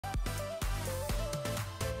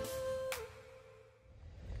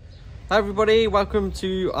Hi everybody, welcome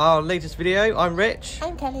to our latest video. I'm Rich.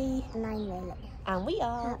 I'm Kelly. And I'm Lily. And we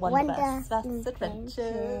are Wonder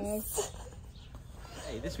Adventures.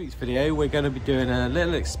 Hey, this week's video we're going to be doing a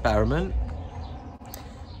little experiment.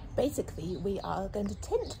 Basically, we are going to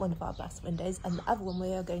tint one of our glass windows and the other one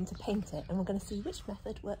we are going to paint it, and we're going to see which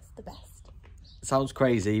method works the best. Sounds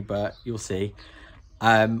crazy, but you'll see.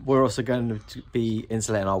 We're also going to be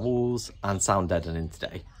insulating our walls and sound deadening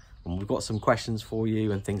today. And we've got some questions for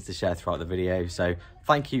you and things to share throughout the video. So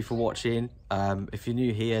thank you for watching. If you're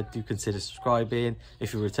new here, do consider subscribing.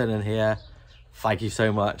 If you're returning here, thank you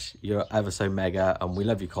so much. You're ever so mega, and we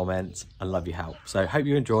love your comments and love your help. So hope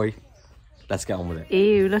you enjoy. Let's get on with it.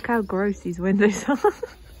 Ew, look how gross these windows are.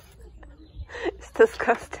 It's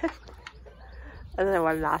disgusting. I don't know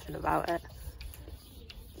why I'm laughing about it.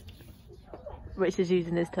 Rich is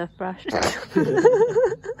using his toothbrush.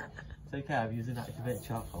 It's okay, I'm using activated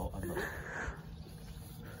charcoal.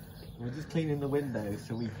 We're just cleaning the windows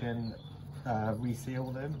so we can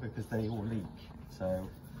reseal them because they all leak. So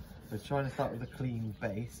we're trying to start with a clean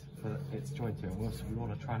base for its jointing, and also we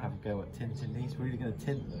want to try and have a go at tinting these. We're either going to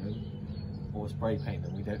tint them or spray paint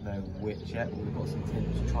them. We don't know which yet, but we've got some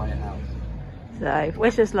tint to try it out. So,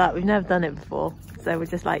 wish us luck. We've never done it before, so we're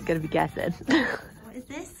just like going to be guessing. What is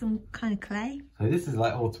this? Some kind of clay? So this is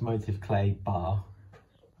like automotive clay bar.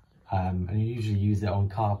 And you usually use it on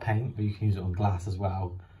car paint, but you can use it on glass as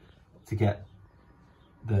well to get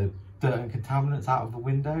the dirt and contaminants out of the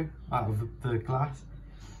window, out of the glass.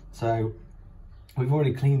 So we've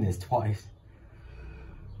already cleaned this twice.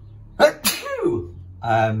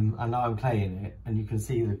 And now I'm claying it, and you can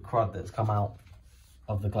see the crud that's come out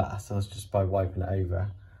of the glass. So that's just by wiping it over.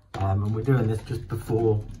 And we're doing this just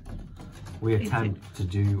before we attempt to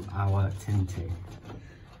do our tinting.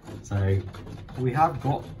 So we have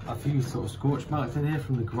got a few sort of scorch marks in here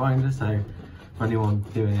from the grinder, so for anyone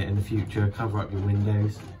doing it in the future, cover up your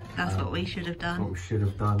windows. That's what we should have done. That's what we should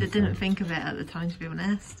have done. Didn't think of it at the time, to be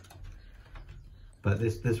honest. But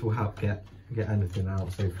this will help get anything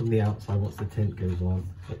out. So from the outside, once the tint goes on,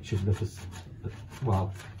 it should look as,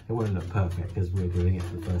 well, it won't look perfect because we're doing it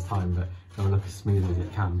for the first time, but it will look as smooth as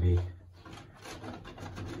it can be.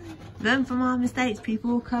 Learn from our mistakes,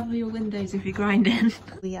 people. Cover your windows if you're grinding.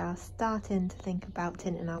 We are starting to think about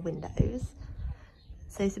tinting our windows.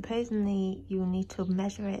 So supposedly you'll need to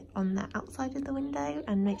measure it on the outside of the window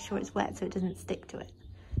and make sure it's wet so it doesn't stick to it.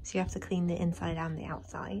 So you have to clean the inside and the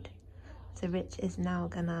outside. So Rich is now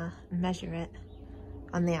gonna measure it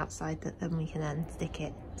on the outside, that then we can then stick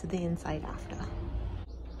it to the inside after.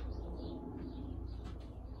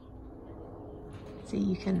 So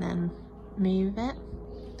you can then move it,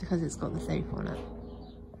 because it's got the soap on it.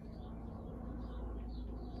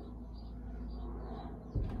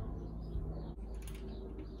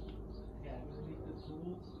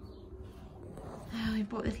 Oh, we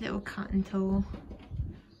bought this little cutting tool,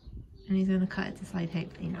 and he's going to cut it to size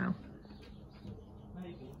hopefully now.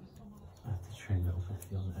 I have to trim it off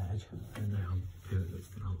the on the edge, and then do it looks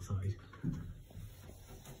to the outside.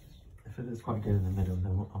 If it looks quite good in the middle,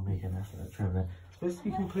 then I'll make an effort at trimming it. It's supposed to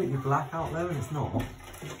be completely black out there, and it's not.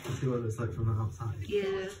 Let's see what it looks like from the outside.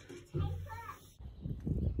 Yeah.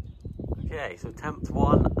 Okay, so attempt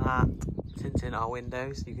one at tinting our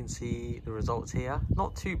windows. You can see the results here.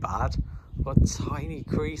 Not too bad. I've got a tiny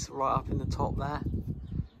crease right up in the top there.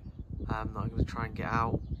 I'm going to try and get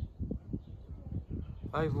out.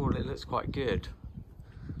 Overall, it looks quite good.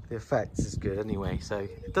 The effect is good anyway. So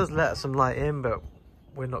it does let some light in, but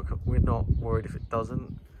we're not worried if it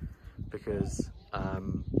doesn't, because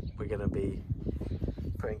we're going to be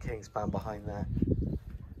putting Kingspan behind there.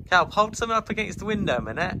 Cal, hold something up against the window a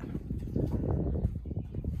minute.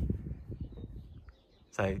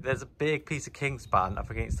 So there's a big piece of Kingspan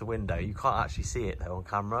up against the window. You can't actually see it though on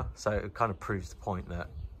camera, so it kind of proves the point that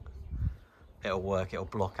it'll work. It'll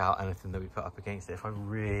block out anything that we put up against it. If I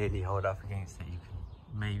really hold up against it, you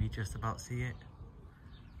can maybe just about see it.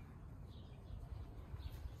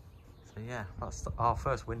 So yeah, that's our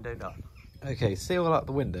first window done. Okay, seal up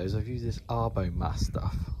the windows. I've used this arbomast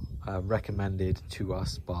stuff, recommended to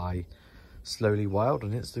us by Slowly Wild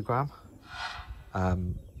on Instagram.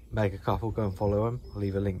 Mega couple, go and follow them. I'll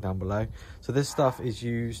leave a link down below. So this stuff is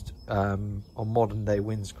used on modern day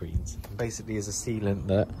windscreens. Basically is a sealant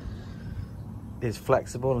that is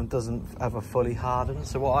flexible and doesn't ever fully harden.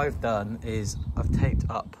 So what I've done is I've taped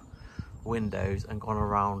up windows and gone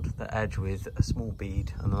around the edge with a small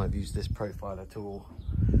bead, and then I've used this profiler tool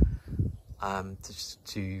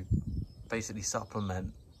to basically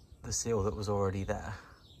supplement the seal that was already there.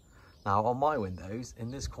 Now on my windows, in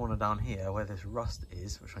this corner down here where this rust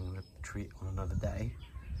is, which I'm going to treat on another day,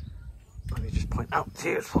 Let me just point out to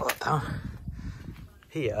you, let's put that down.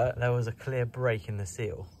 Here, there was a clear break in the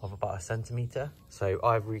seal of about 1 centimetre. So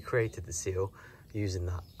I've recreated the seal using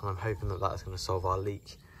that. And I'm hoping that that's going to solve our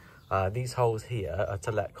leak. These holes here are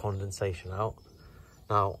to let condensation out.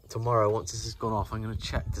 Now, tomorrow, once this has gone off, I'm going to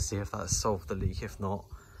check to see if that's solved the leak. If not,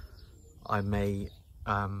 I may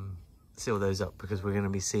seal those up because we're going to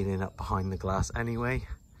be sealing up behind the glass anyway.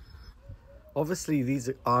 Obviously, these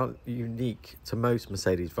aren't unique to most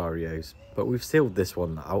Mercedes Varios, but we've sealed this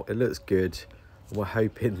one out. It looks good. And we're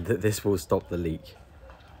hoping that this will stop the leak.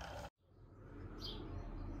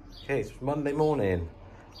 Okay, it's Monday morning.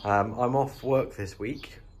 I'm off work this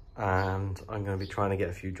week and I'm going to be trying to get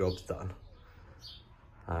a few jobs done.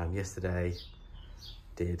 Yesterday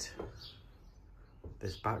did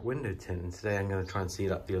this back window tint, and today I'm going to try and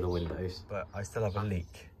seal up the other windows, but I still have a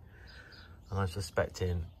leak and I'm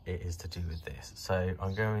suspecting it is to do with this. So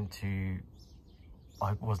I'm going to, I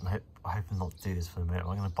hope not to do this for the minute.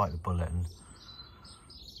 I'm going to bite the bullet and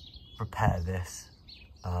repair this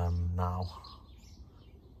now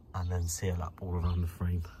and then seal up all around the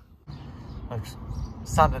frame. I've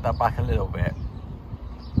sanded that back a little bit.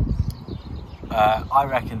 I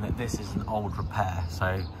reckon that this is an old repair,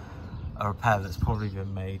 so a repair that's probably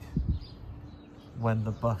been made when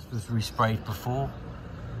the bus was resprayed before,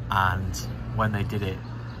 and when they did it,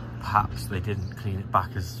 perhaps they didn't clean it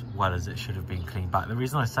back as well as it should have been cleaned back. The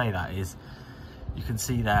reason I say that is you can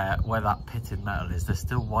see there where that pitted metal is, there's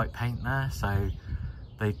still white paint there, so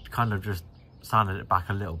they kind of just sanded it back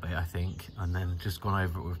a little bit, I think, and then just gone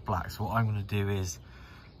over it with black. So what I'm going to do is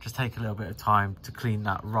just take a little bit of time to clean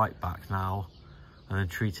that right back now, and then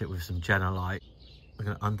treat it with some Genolite. I'm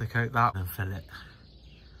going to undercoat that and fill it,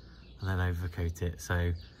 and then overcoat it,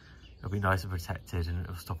 so it'll be nice and protected and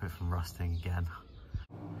it'll stop it from rusting again.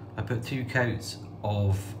 I put 2 coats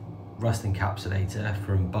of rust encapsulator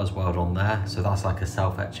from Buzzworld on there, so that's like a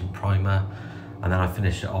self-etching primer, and then I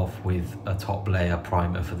finished it off with a top layer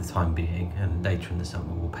primer for the time being, and later in the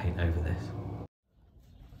summer we'll paint over this.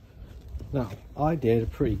 Now, I did a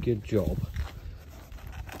pretty good job,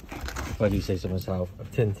 if I do say so myself,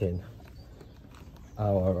 of tinting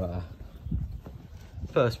our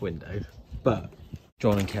first window, but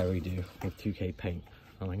John and Kerry do with 2K paint,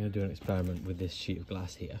 and I'm going to do an experiment with this sheet of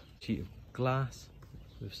glass here. Sheet of glass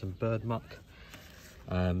with some bird muck.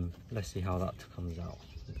 Let's see how that comes out.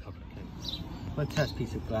 My test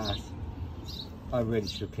piece of glass. I really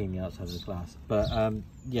should have cleaned the outside of the glass, but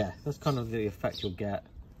yeah, that's kind of the effect you'll get.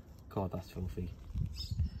 God, that's filthy.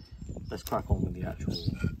 Let's crack on with the actual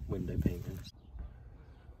window painting.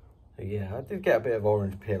 So yeah, I did get a bit of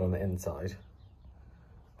orange peel on the inside,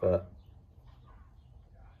 but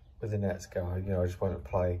with the next guy, you know, I just won't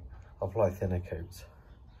apply thinner coats.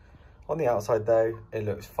 On the outside though, it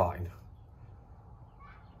looks fine.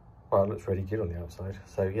 Well, it looks really good on the outside,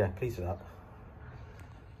 so yeah, pleased with that.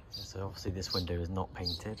 So obviously this window is not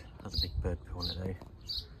painted, has a big bird poo on it though.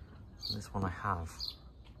 And this one I have.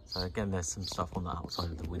 So again, there's some stuff on the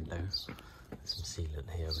outside of the window. There's some sealant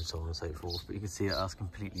here and so on and so forth, but you can see that that's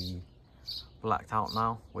completely blacked out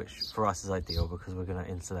now, which for us is ideal because we're going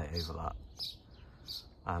to insulate over that.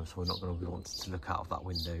 So we're not going to be wanting to look out of that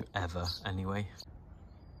window ever anyway.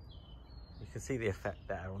 You can see the effect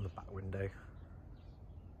there on the back window.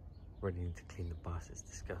 Really need to clean the bus, it's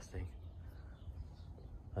disgusting.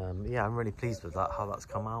 Yeah, I'm really pleased with that, how that's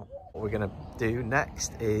come out. What we're going to do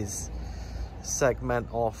next is segment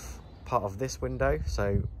off part of this window,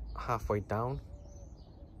 so halfway down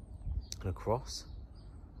and across,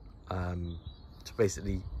 to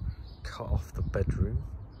basically cut off the bedroom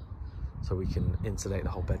so we can insulate the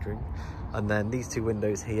whole bedroom. And then these 2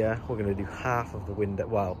 windows here, we're going to do half of the window,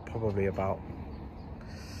 well, probably about,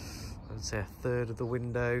 I would say 1/3 of the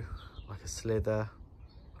window, like a slither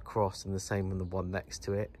across, and the same on the one next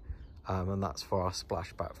to it, and that's for our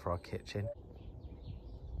splashback for our kitchen.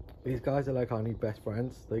 These guys are like our new best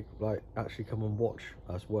friends. They like actually come and watch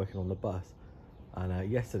us working on the bus,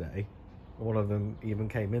 and yesterday one of them even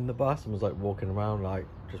came in the bus and was like walking around, like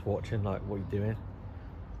just watching, like, what are you doing?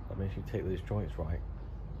 Like, make sure you take those joints right.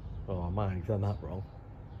 Oh man, you've done that wrong.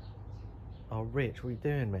 Oh Rich, what are you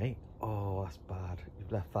doing, mate? Oh, that's bad,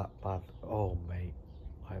 you've left that bad. Oh mate,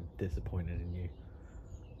 I am disappointed in you.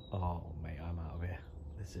 Oh mate, I'm out of here.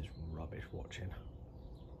 This is rubbish watching.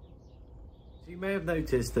 So you may have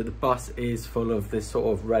noticed that the bus is full of this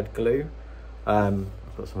sort of red glue. I've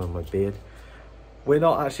got some on my beard. We're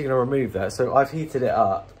not actually going to remove that. So I've heated it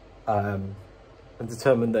up and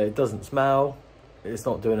determined that it doesn't smell. It's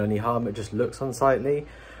not doing any harm. It just looks unsightly.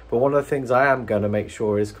 But one of the things I am going to make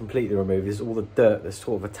sure is completely removed is all the dirt that's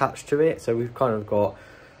sort of attached to it. So we've kind of got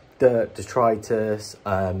dirt, detritus,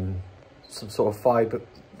 some sort of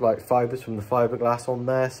fibres from the fiberglass on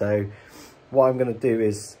there. So what I'm going to do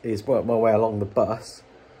is work my way along the bus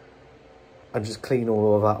and just clean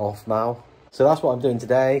all of that off now. So that's what I'm doing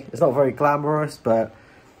today. It's not very glamorous, but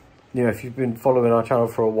you know, if you've been following our channel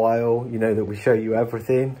for a while, you know that we show you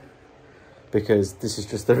everything, because this is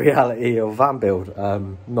just the reality of van build.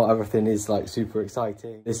 Not everything is like super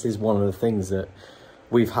exciting. This is one of the things that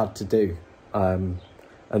we've had to do, and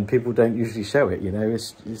people don't usually show it. You know,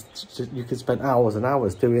 it's just, you could spend hours and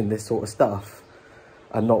hours doing this sort of stuff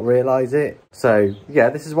and not realise it. So yeah,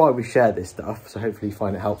 this is why we share this stuff, so hopefully you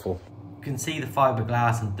find it helpful. You can see the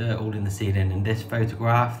fiberglass and dirt all in the ceiling in this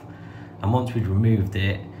photograph, and once we'd removed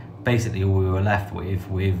it, basically all we were left with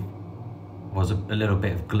was a little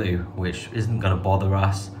bit of glue, which isn't going to bother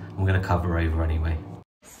us. We're going to cover over anyway.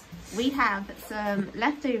 We have some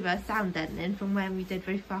leftover sound deadening from when we did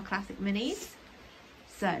both of our classic minis,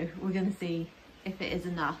 so we're going to see if it is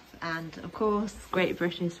enough. And of course, Great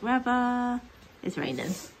British weather, it's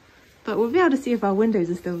raining, but we'll be able to see if our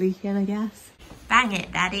windows are still leaking, I guess. Bang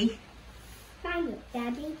it, Daddy. Bang it,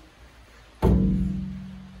 Daddy.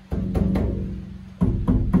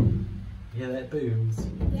 Yeah, that booms.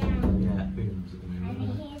 Yeah. Yeah, it booms at the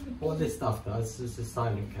moment. What this stuff does is a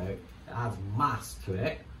silent coat. It adds mass to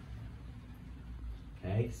it,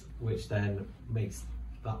 okay, which then makes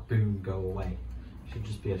that boom go away. Should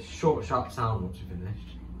just be a short, sharp sound once you're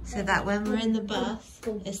finished. So that when we're in the bus,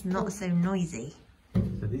 it's not so noisy.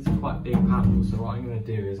 So these are quite big panels, so what I'm going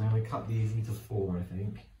to do is I'm going to cut these into 4, I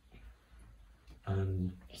think,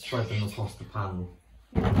 and spread them across the panel.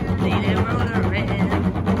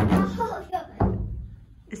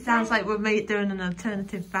 It sounds like we're doing an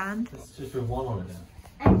alternative band. Let's just put one on it then.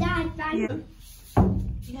 And Dad, bang Yeah. it.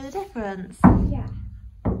 You know the difference? Yeah.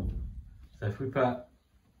 So if we put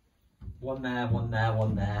one there, one there,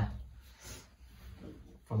 one there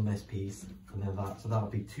from this piece, and then that, so that'll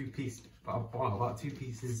be 2 pieces, about 2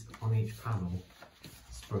 pieces on each panel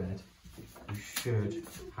spread. You should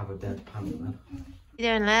have a dead panel then. What you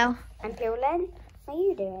doing, Lil? I'm Dylan. What are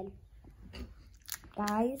you doing?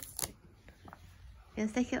 Guys? You gonna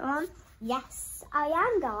stick it on? Yes, I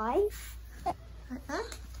am, guys. Like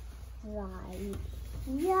that? Right.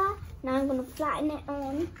 Yeah. Now I'm going to flatten it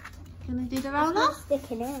on. Can I do the I roller? can't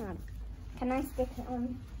stick it on. Can I stick it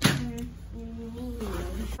on?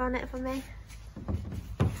 On it for me.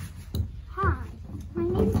 Hi, my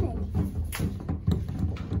name's Lee.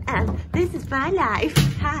 And this is my life.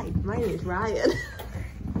 Hi, my name is Ryan.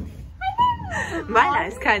 My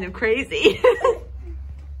life's kind of crazy.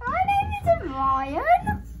 My name is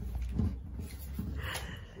Ryan.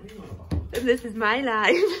 And this is my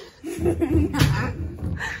life.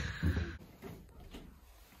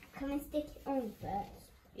 Can I stick it on first?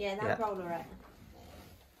 Yeah, Yeah. roller it.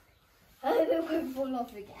 Oh, it won't fall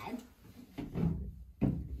off again.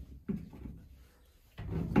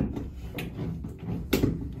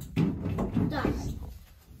 Done.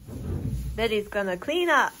 Daddy's gonna clean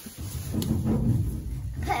up.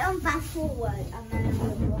 Put it on fast forward and then I'm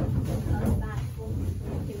going to go fast forward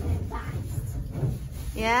and do it fast.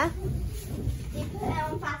 Yeah? You put it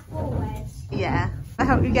on fast forward. Yeah. I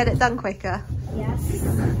hope you get it done quicker. Yes, it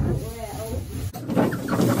will.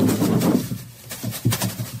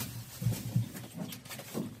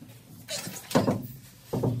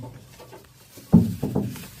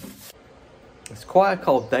 It's quite a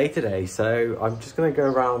cold day today, so I'm just going to go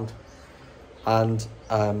around and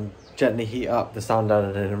gently heat up the sound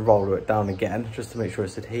deadening and roller it down again, just to make sure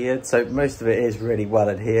it's adhered. So most of it is really well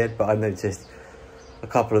adhered, but I noticed a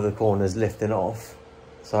couple of the corners lifting off,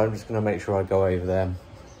 so I'm just going to make sure I go over them,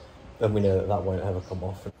 and we know that that won't ever come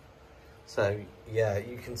off. So yeah,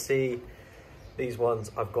 you can see these ones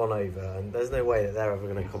I've gone over, and there's no way that they're ever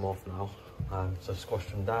going to come off now. So I've squashed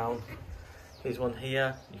them down. Here's one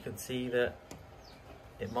here, you can see that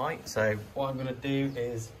it might. So what I'm going to do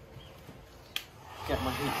is get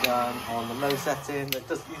my heat gun on the low setting. You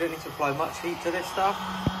don't need to apply much heat to this stuff,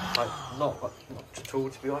 like not much at all,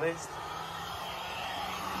 to be honest.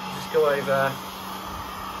 Just go over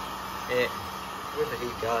it with the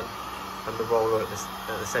heat gun and the roller at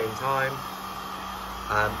the same time,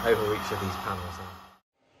 and over each of these panels.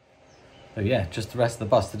 So yeah, just the rest of the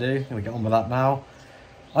bus to do. I'm gonna get on with that now.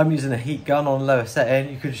 I'm using a heat gun on lower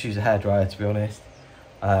setting. You could just use a hairdryer, to be honest.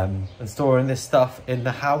 And storing this stuff in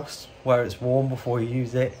the house where it's warm before you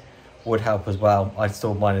use it would help as well. I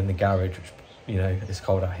stored mine in the garage, which, you know, it's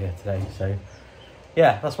cold out here today. So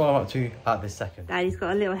yeah, that's what I'm up to at this second. Daddy's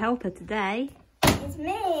got a little helper today. It's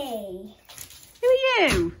me. Who are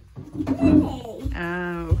you? Me.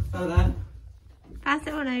 Oh. Hello there. Pass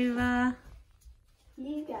it on over.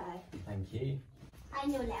 You go. Thank you. I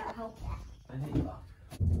know that'll help that. I think you are.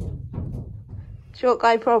 Short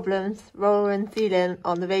guy problems, roller and sealant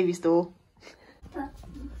on the baby stall. Thank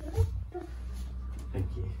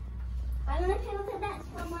you. I'm going to pick up the next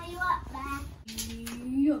one while you're up there.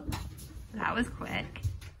 That was quick.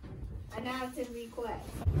 I know how to be quick.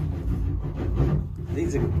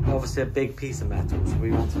 These are obviously a big piece of metal, so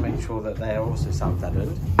we want to make sure that they are also sound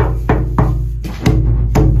deadened.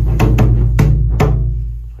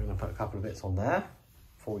 We're going to put a couple of bits on there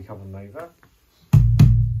before we cover them over.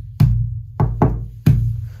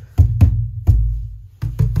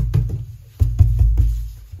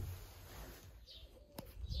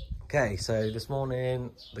 Okay, so this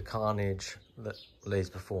morning the carnage that lays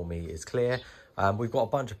before me is clear. We've got a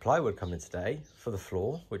bunch of plywood coming today for the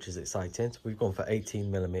floor, which is exciting. So we've gone for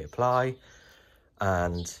 18mm ply,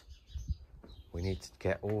 and we need to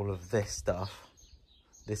get all of this stuff,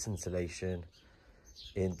 this insulation,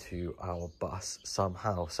 into our bus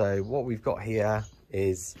somehow. So what we've got here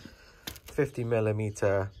is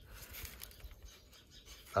 50mm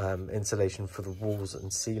insulation for the walls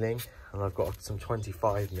and ceiling, and I've got some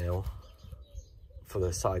 25mm for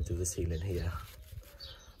the sides of the ceiling here.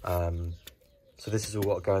 So this is all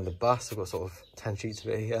got to go in the bus. I've got sort of 10 sheets of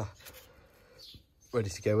it here ready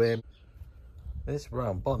to go in. This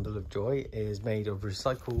round bundle of joy is made of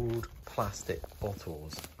recycled plastic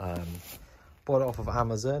bottles. Bought it off of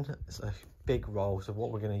Amazon. It's a big roll, so what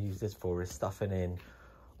we're going to use this for is stuffing in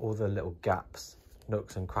all the little gaps,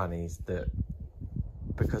 nooks and crannies that,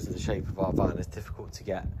 because of the shape of our van, it's difficult to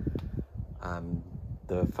get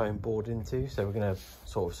the foam board into. So we're going to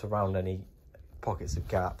sort of surround any pockets of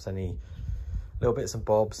gaps, any little bits and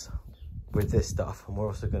bobs with this stuff, and we're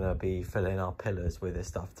also going to be filling our pillars with this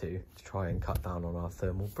stuff too, to try and cut down on our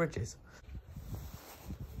thermal bridges.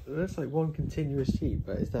 It looks like one continuous sheet,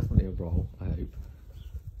 but it's definitely a roll, I hope.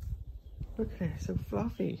 Look at it, it's so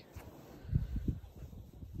fluffy.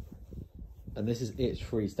 And this is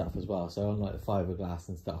itch-free stuff as well, so unlike the fiberglass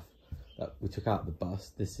and stuff that we took out of the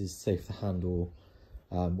bus, this is safe to handle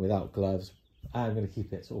without gloves. I'm going to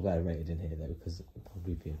keep it sort of aerated in here though, because it will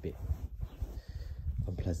probably be a bit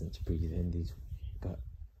unpleasant to breathe in these. But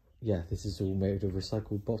yeah, this is all made of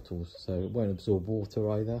recycled bottles, so it won't absorb water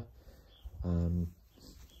either,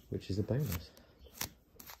 which is a bonus.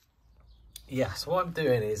 Yeah, so what I'm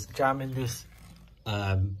doing is jamming this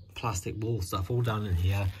plastic wall stuff all down in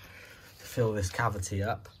here to fill this cavity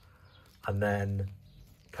up, and then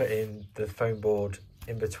putting the foam board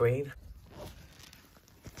in between.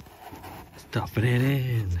 Stuffing it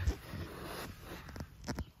in.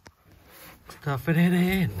 Stuffing it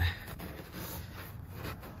in.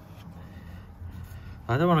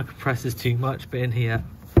 I don't want to compress this too much, but in here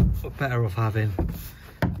we're better off having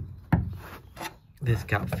this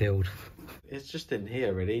gap filled. It's just in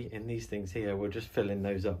here really, in these things here, we're just filling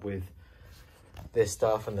those up with this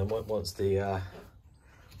stuff, and then once the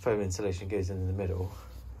foam insulation goes in the middle,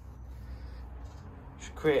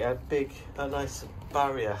 should create a nice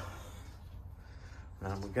barrier.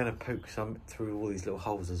 And we're going to poke some through all these little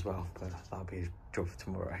holes as well, but that'll be a job for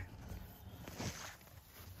tomorrow.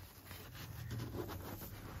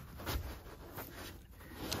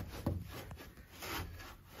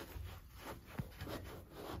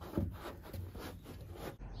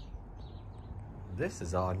 This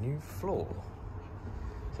is our new floor.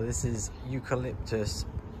 So this is eucalyptus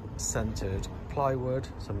centered plywood,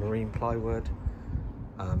 some marine plywood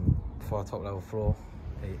for our top level floor.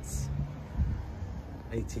 It's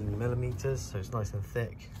 18mm, so it's nice and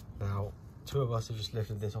thick. Now, two of us have just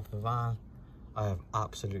lifted this off the van. I have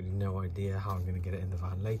absolutely no idea how I'm going to get it in the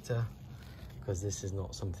van later, because this is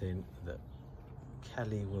not something that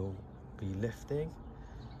Kelly will be lifting.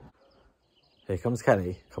 Here comes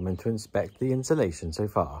Kelly, coming to inspect the insulation so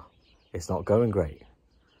far. It's not going great,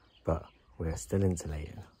 but we're still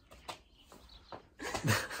insulating.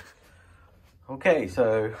 Okay,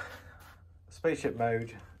 so spaceship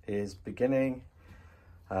mode is beginning.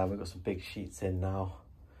 We've got some big sheets in now.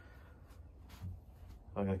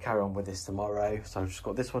 I'm going to carry on with this tomorrow. So I've just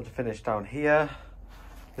got this one to finish down here.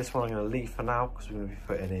 This one I'm going to leave for now, because we're going to be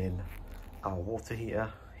putting in our water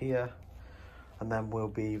heater here. And then we'll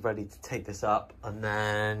be ready to take this up and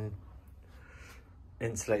then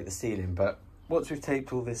insulate the ceiling. But once we've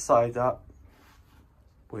taped all this side up,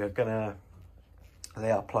 we are going to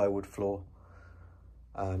lay our plywood floor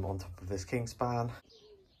on top of this king span.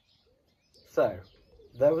 So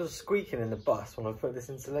there was a squeaking in the bus when I put this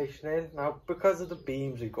insulation in. Now, because of the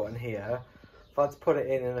beams we've got in here, I've had to put it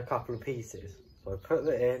in a couple of pieces. So I put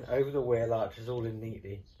it in over the wheel arches all in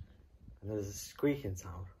neatly, and there's a squeaking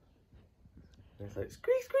sound. And it's like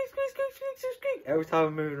squeak, squeak, squeak, squeak, squeak, squeak, squeak every time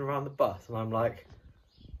I'm moving around the bus, and I'm like,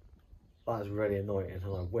 That's really annoying, and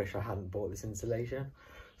I wish I hadn't bought this insulation.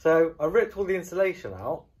 So I ripped all the insulation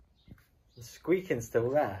out. The squeaking's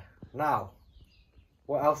still there. Now,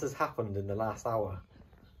 what else has happened in the last hour?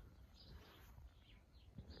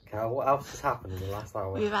 Cal, what else has happened in the last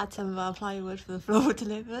hour? We've had some of our plywood for the floor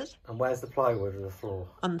delivered. And where's the plywood of the floor?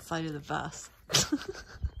 On the side of the bus.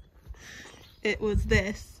 It was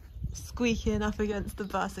this, squeaking up against the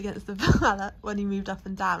bus, against the pallet when he moved up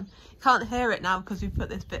and down. You can't hear it now because we put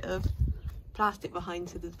this bit of plastic behind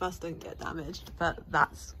so the bus don't get damaged, but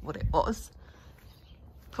that's what it was.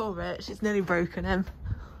 Poor Rich, it's nearly broken him.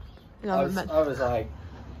 I was like,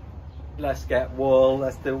 let's get wool,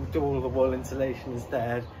 let's do all the wool insulation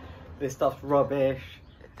instead. This stuff's rubbish.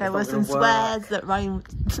 There were some swears that rhyme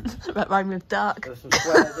with duck. There were some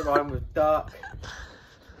swears that rhyme with duck.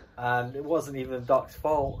 And it wasn't even the duck's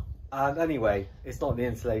fault. And anyway, it's not the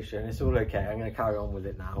insulation, it's all okay. I'm going to carry on with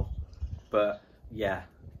it now. But yeah.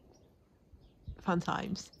 Fun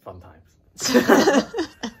times. Fun times.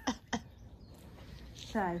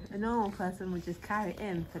 So, a normal person would just carry it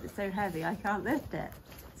in, but it's so heavy I can't lift it.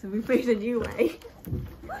 So we put a new way.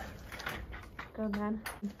 Go on then.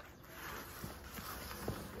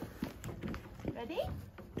 Ready?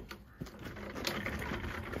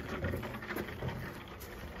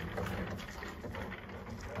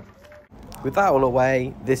 With that all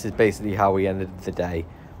away, this is basically how we ended the day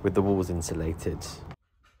with the walls insulated.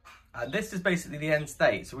 And this is basically the end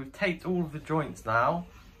state. So we've taped all of the joints now,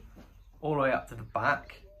 all the way up to the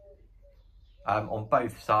back, on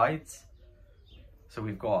both sides. So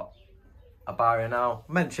we've got a barrier now.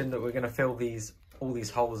 Mentioned that we're going to fill all these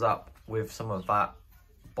holes up with some of that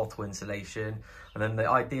bottle insulation, and then the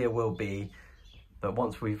idea will be that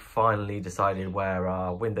once we've finally decided where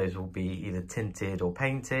our windows will be either tinted or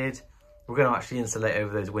painted, we're going to actually insulate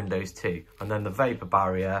over those windows too, and then the vapor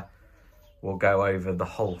barrier will go over the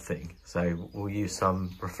whole thing. So we'll use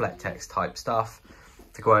some Reflectex type stuff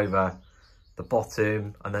to go over the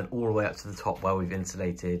bottom and then all the way up to the top where we've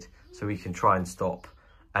insulated, so we can try and stop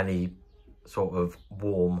any sort of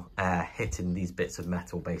warm air hitting these bits of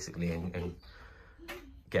metal basically and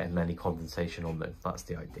getting any condensation on them. That's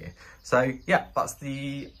the idea. So yeah, that's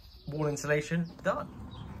the wall insulation done.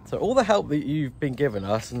 So all the help that you've been giving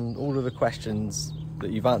us and all of the questions that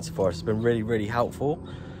you've answered for us has been really, really helpful.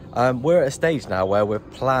 We're at a stage now where we're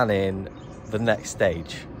planning the next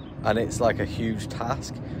stage, and it's like a huge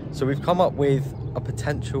task. So we've come up with a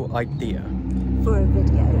potential idea for a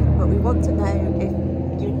video, but we want to know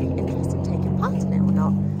if you'd be interested in taking part in it or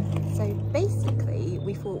not. So basically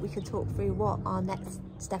we thought we could talk through what our next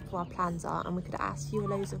step of our plans are, and we could ask you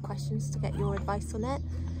loads of questions to get your advice on it.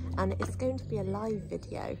 And it's going to be a live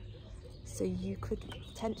video, so you could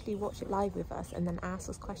potentially watch it live with us and then ask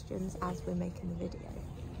us questions as we're making the video.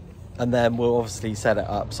 And then we'll obviously set it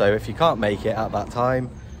up so if you can't make it at that time,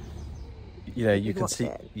 you know, you can see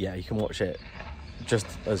it. Yeah, you can watch it just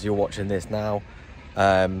as you're watching this now.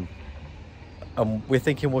 And we're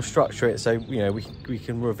thinking we'll structure it so, you know, we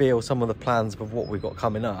can reveal some of the plans of what we've got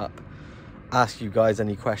coming up, ask you guys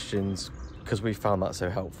any questions because we found that so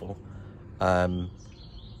helpful, and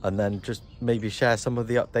then just maybe share some of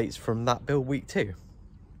the updates from that build week too.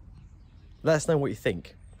 Let us know what you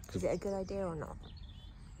think. Is it a good idea or not?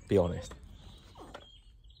 Be honest.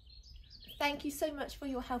 Thank you so much for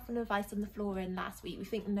your help and advice on the flooring last week. We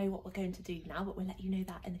think we know what we're going to do now, but we'll let you know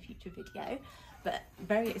that in a future video. But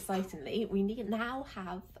very excitingly, we now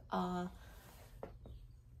have our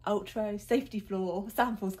ultra safety floor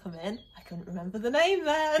samples come in. I couldn't remember the name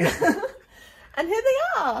then. And here they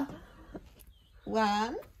are.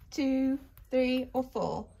 1, 2, 3 or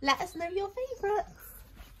 4. Let us know your favourites.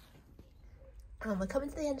 And we're coming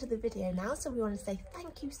to the end of the video now, so we want to say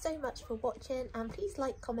thank you so much for watching, and please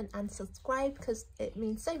like, comment and subscribe because it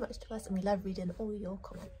means so much to us and we love reading all your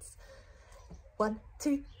comments. 1,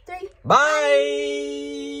 2, 3. Bye!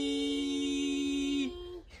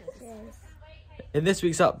 Cheers. In this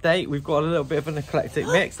week's update, we've got a little bit of an eclectic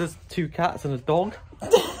mix. There's 2 cats and a dog. We'll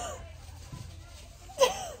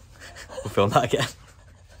film that again.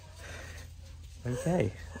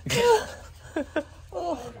 Okay.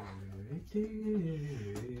 Oh.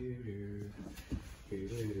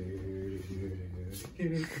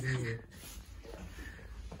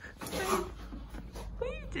 What are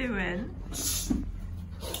you doing?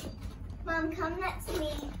 Mum, come next to me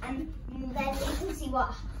and then we can see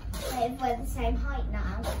what if we're the same height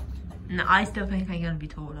now. No, I still think I'm going to be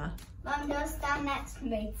taller. Mum, go stand next to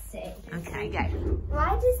me to see. Okay, go.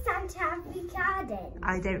 Why does Santa have 3 gardens?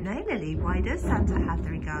 I don't know, Lily. Why does Santa have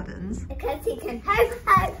 3 gardens? Because he can ho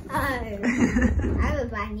ho ho. I have a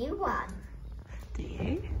brand new one. Do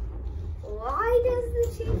you? Why does the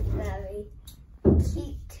tooth fairy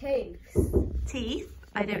keep tooth? Teeth?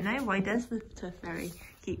 I don't know. Why does the tooth fairy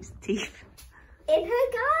keep teeth? In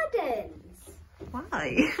her gardens.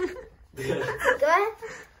 Why? Go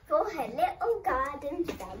for her little garden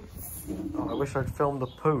fence. Oh, I wish I'd filmed the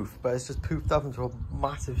poof, but it's just poofed up into a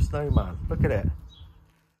massive snowman. Look at it.